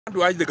want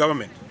to urge the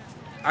government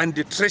and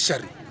the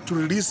treasury to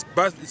release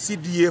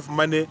CDF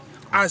money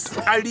as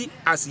early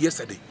as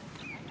yesterday.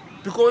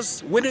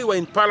 Because when we were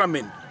in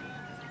parliament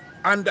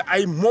and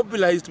I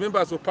mobilized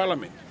members of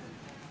parliament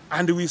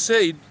and we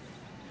said,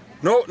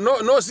 no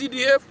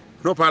CDF,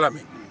 no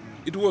parliament.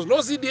 It was no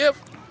CDF,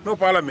 no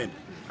parliament.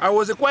 I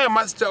was a choir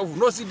master of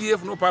no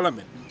CDF, no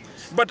parliament.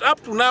 But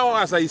up to now,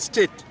 as I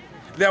state,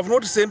 they have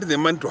not sent the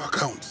money to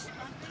accounts.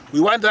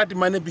 We want that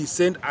money be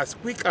sent as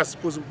quick as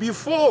possible.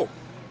 Before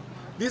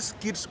these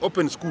kids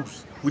open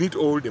schools, we need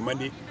all the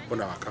money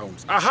on our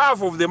accounts. A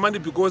half of the money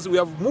because we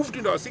have moved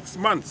into our 6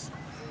 months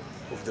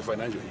of the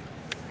financial year.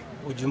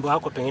 Ujumbe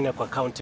wako pengine kwa county